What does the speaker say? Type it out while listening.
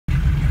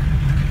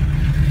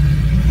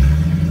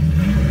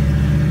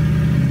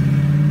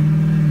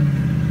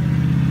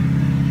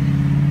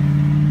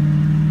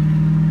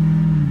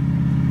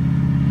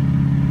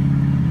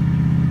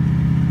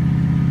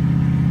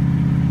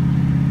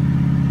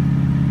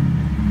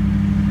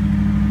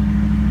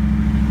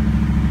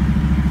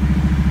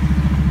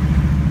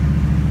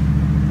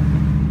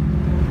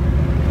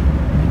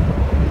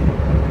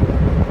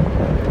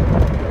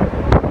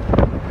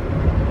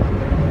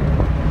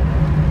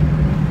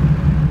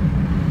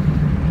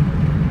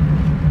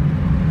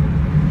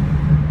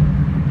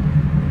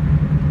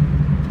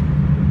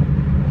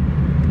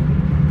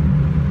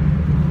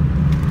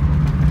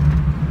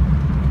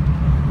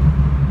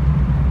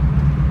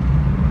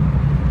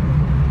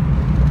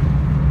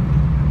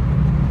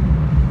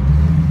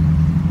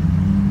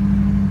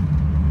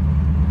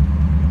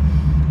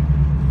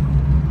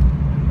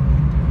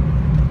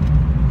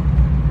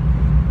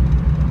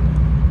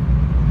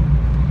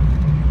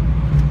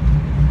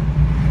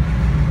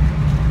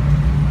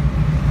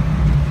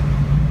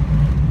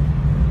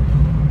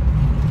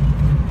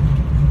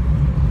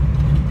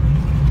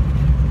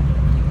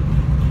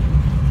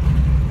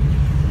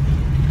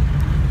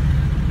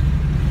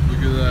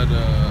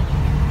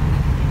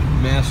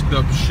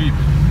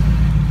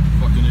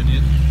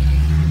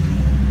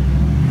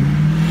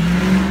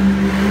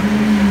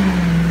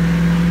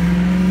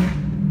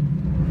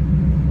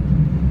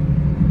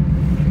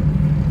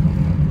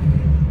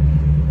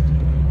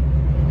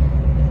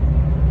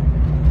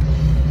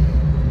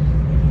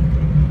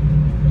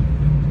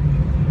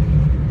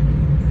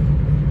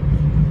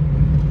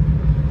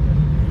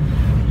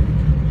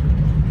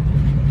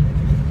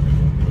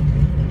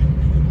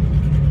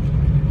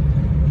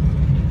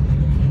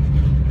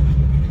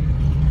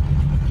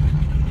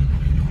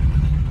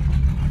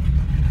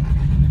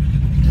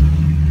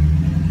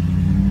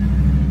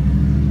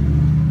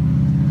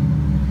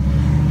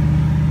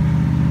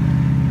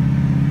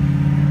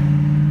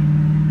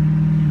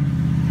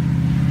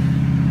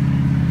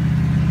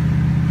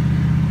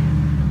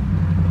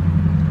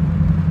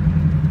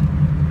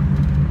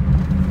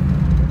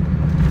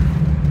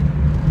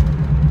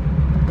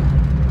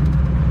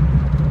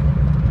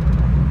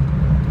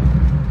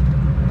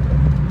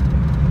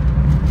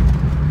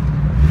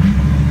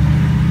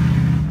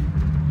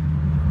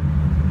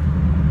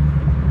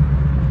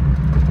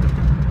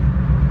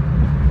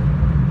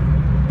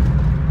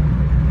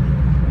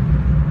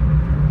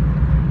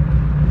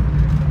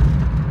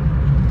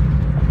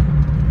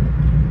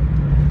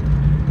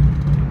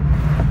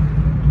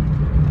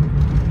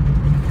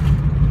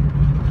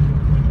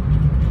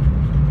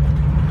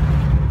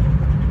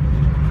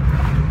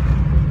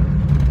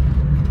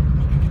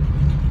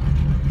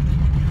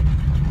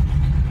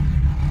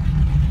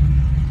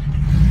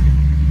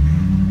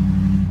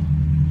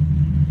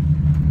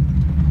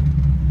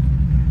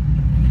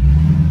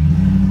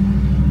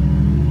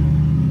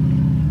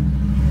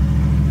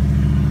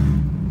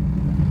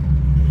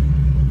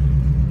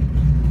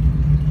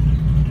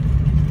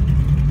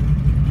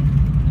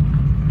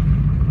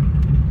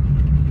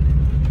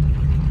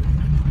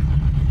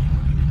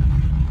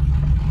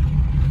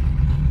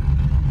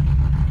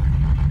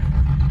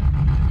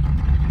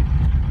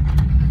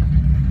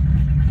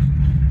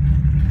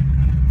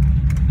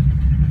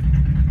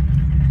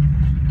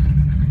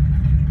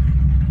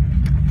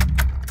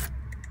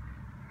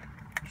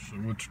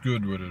What's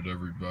good with it,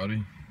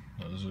 everybody?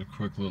 That was a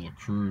quick little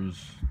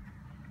cruise.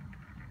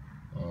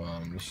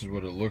 This is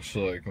what it looks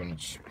like when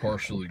it's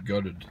partially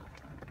gutted.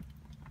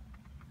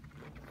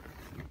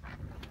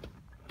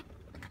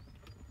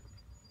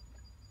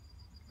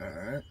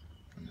 Alright,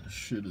 this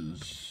shit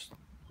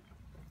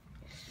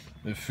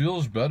it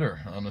feels better,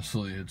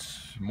 honestly.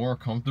 It's more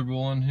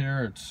comfortable in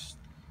here. It's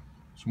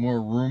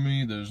more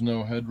roomy. There's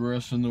no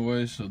headrest in the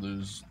way, so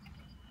there's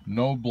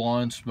no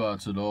blind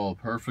spots at all.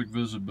 Perfect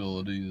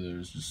visibility.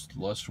 There's just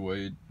less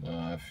weight.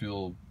 I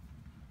feel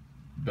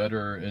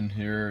better in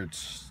here.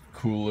 It's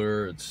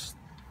cooler. It's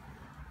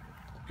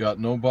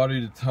got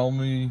nobody to tell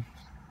me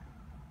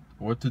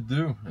what to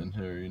do in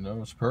here, you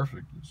know. It's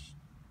perfect. It's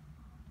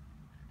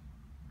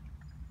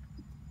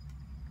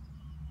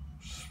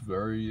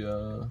very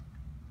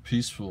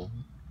peaceful.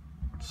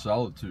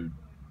 Solitude,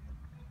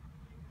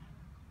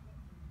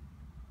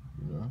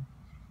 you know.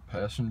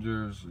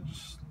 Passengers are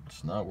just,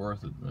 it's not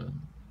worth it, man.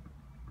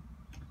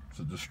 It's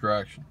a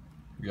distraction.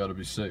 You gotta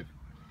be safe.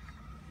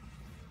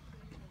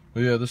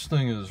 But yeah, this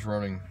thing is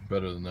running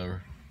better than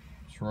ever.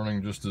 It's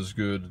running just as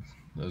good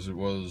as it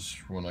was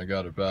when I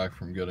got it back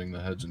from getting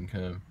the heads and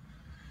cam.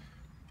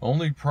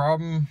 Only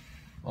problem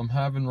I'm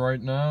having right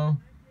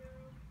now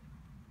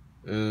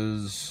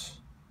is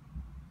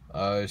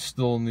I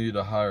still need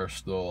a higher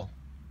stall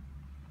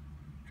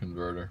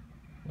converter,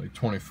 like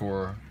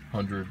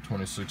 2400,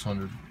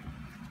 2600.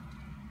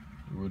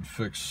 It would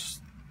fix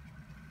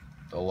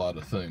a lot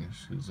of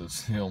things, because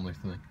that's the only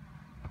thing.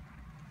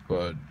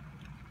 But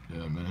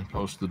yeah, man,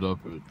 posted up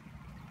at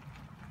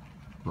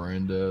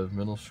Brand Ave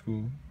Middle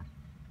School.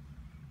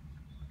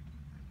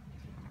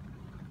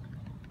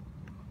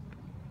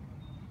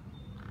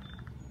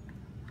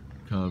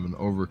 Kind of an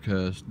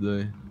overcast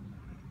day.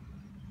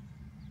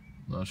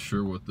 Not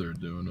sure what they're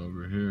doing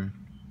over here.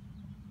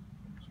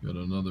 It's got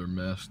another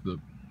masked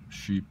up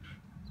sheep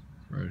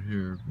right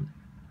here, but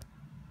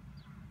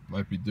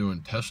might be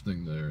doing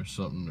testing there or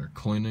something, or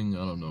cleaning.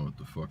 I don't know what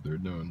the fuck they're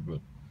doing, but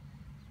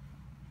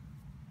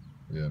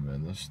yeah,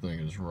 man, this thing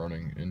is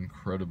running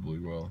incredibly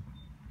well.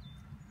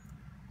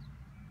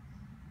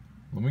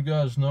 Let me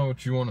guys know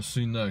what you want to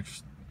see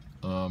next.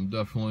 I'm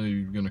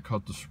definitely gonna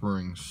cut the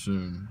springs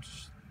soon.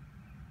 Just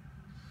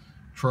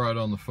try it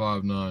on the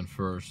 5.9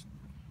 first.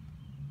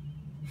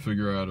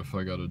 Figure out if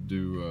I gotta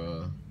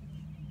do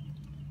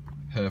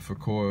half a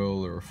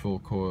coil or a full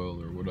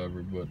coil or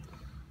whatever, but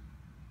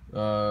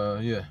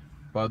yeah,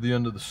 by the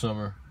end of the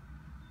summer,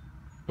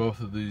 both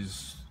of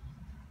these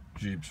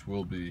Jeeps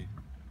will be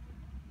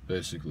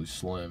basically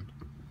slammed.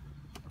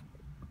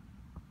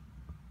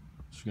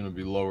 It's gonna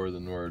be lower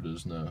than where it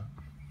is now,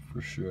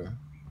 for sure.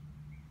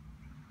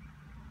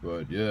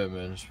 But yeah,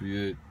 man, it's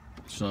V8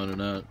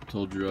 signing out.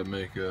 Told you I'd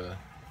make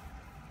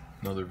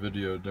another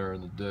video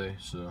during the day,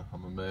 so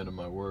I'm a man of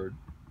my word.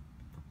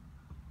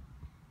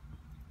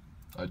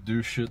 I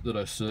do shit that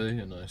I say,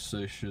 and I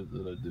say shit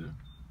that I do.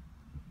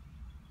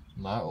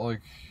 Not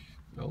like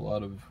a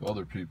lot of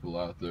other people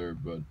out there,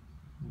 but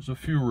there's a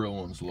few real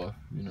ones left,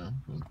 you know.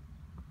 But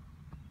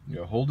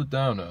yeah, hold it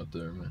down out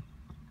there, man.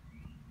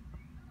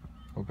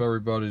 Hope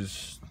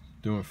everybody's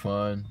doing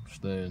fine,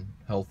 staying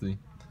healthy.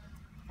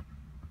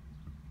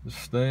 Just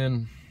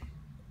staying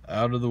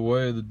out of the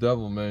way of the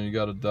devil, man. You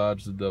gotta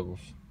dodge the devils.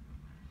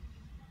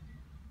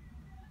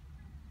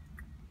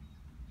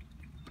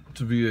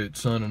 It's V8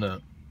 signing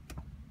out.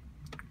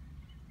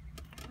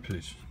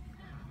 Peace.